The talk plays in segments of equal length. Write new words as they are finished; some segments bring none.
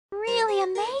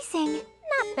amazing.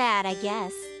 Not bad, I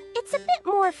guess. It's a bit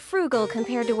more frugal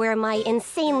compared to where my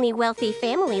insanely wealthy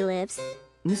family lives.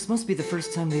 This must be the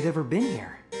first time they've ever been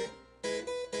here.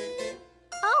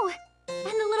 Oh, and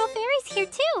the little fairy's here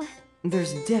too.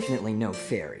 There's definitely no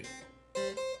fairy.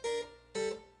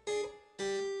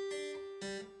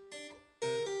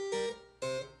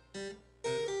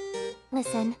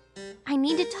 Listen, I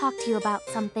need to talk to you about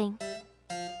something.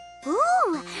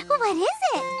 Ooh, what is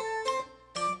it?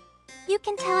 You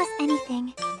can tell us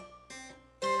anything.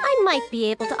 I might be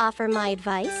able to offer my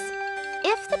advice,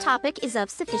 if the topic is of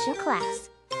sufficient class.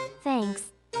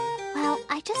 Thanks. Well,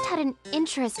 I just had an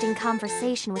interesting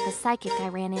conversation with a psychic I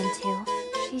ran into.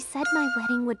 She said my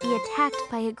wedding would be attacked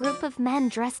by a group of men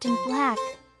dressed in black,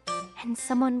 and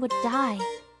someone would die.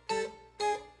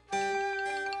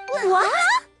 What?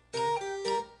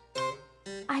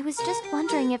 I was just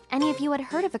wondering if any of you had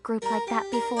heard of a group like that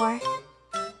before.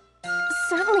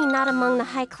 Certainly not among the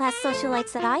high-class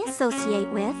socialites that I associate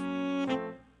with.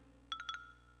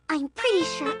 I'm pretty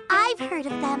sure I've heard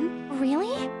of them.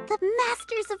 Really? The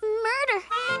Masters of Murder!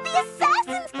 The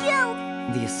Assassin's Guild!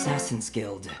 The Assassin's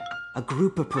Guild. A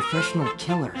group of professional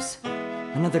killers.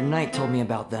 Another knight told me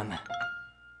about them.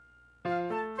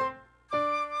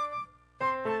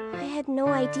 I had no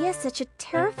idea such a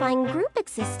terrifying group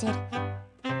existed.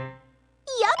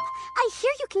 Yup! I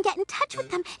hear you can get in touch with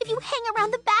them if you hang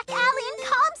around the back alley in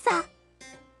Kamsa.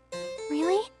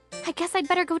 Really? I guess I'd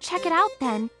better go check it out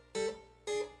then.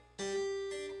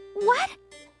 What?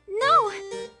 No!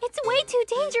 It's way too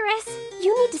dangerous!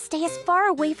 You need to stay as far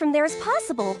away from there as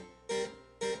possible.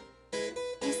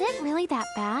 Is it really that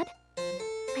bad?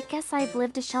 I guess I've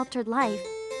lived a sheltered life.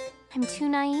 I'm too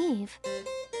naive.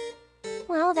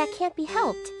 Well, that can't be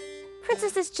helped.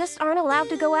 Princesses just aren't allowed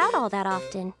to go out all that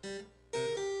often.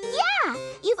 Yeah!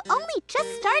 You've only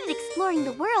just started exploring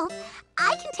the world.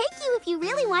 I can take you if you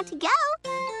really want to go.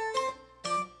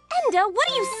 Enda, what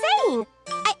are you saying?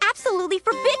 I absolutely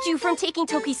forbid you from taking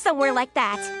Toki somewhere like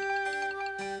that.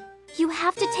 You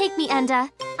have to take me,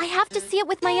 Enda. I have to see it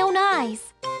with my own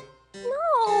eyes.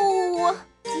 No!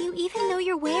 Do you even know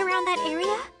your way around that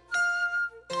area?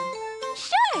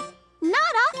 Sure!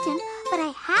 Not often, but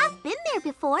I have been there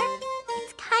before.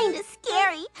 It's kinda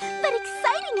scary, but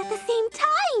exciting at the same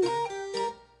time.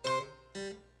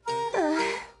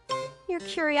 Your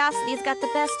curiosity's got the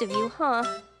best of you, huh?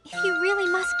 If you really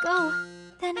must go,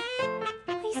 then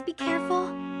please be careful.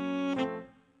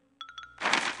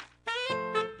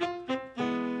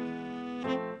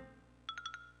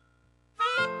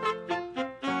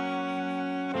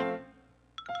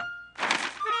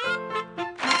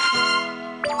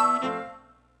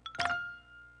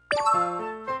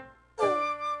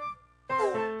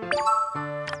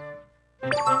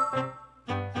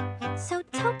 So,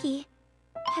 Toki,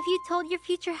 have you told your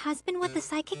future husband what the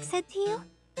psychic said to you?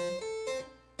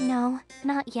 No,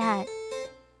 not yet.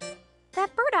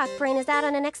 That burdock brain is out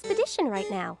on an expedition right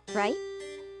now, right?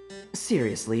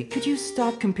 Seriously, could you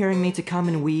stop comparing me to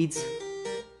common weeds?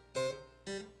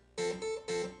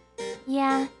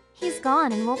 Yeah, he's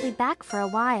gone and won't be back for a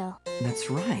while. That's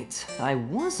right. I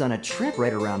was on a trip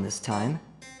right around this time.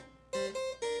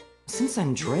 Since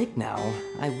I'm Drake now,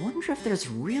 I wonder if there's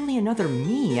really another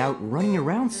me out running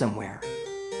around somewhere.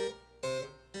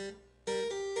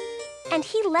 And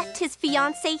he left his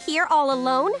fiancée here all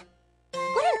alone?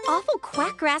 What an awful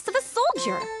quackgrass of a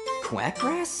soldier!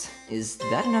 Quackgrass? Is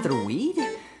that another weed?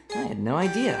 I had no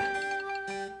idea.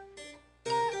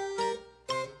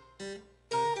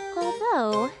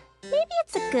 Although, maybe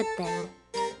it's a good thing.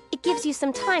 It gives you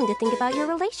some time to think about your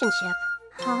relationship.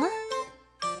 Huh?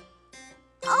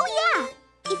 Oh yeah!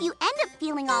 If you end up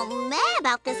feeling all mad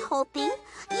about this whole thing,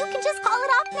 you can just call it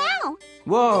off now.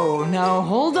 Whoa, now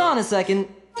hold on a second.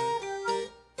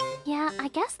 Yeah, I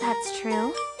guess that's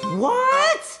true.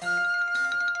 What?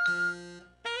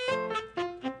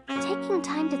 Taking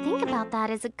time to think about that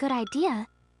is a good idea.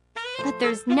 But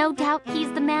there's no doubt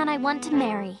he's the man I want to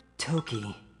marry.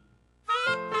 Toki.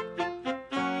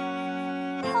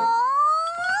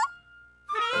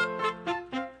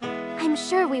 I'm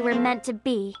sure we were meant to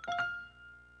be.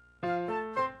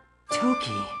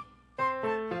 Toki.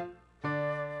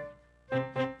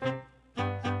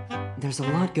 There's a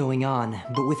lot going on,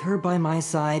 but with her by my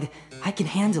side, I can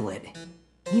handle it.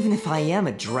 Even if I am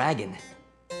a dragon.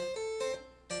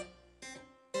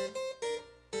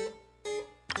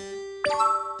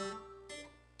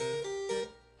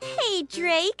 Hey,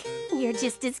 Drake! You're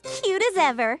just as cute as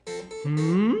ever.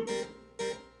 Hmm?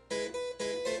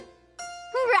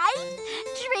 Right?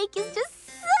 Drake is just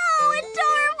so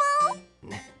adorable!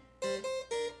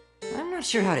 I'm not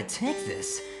sure how to take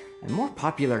this. I'm more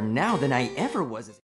popular now than I ever was as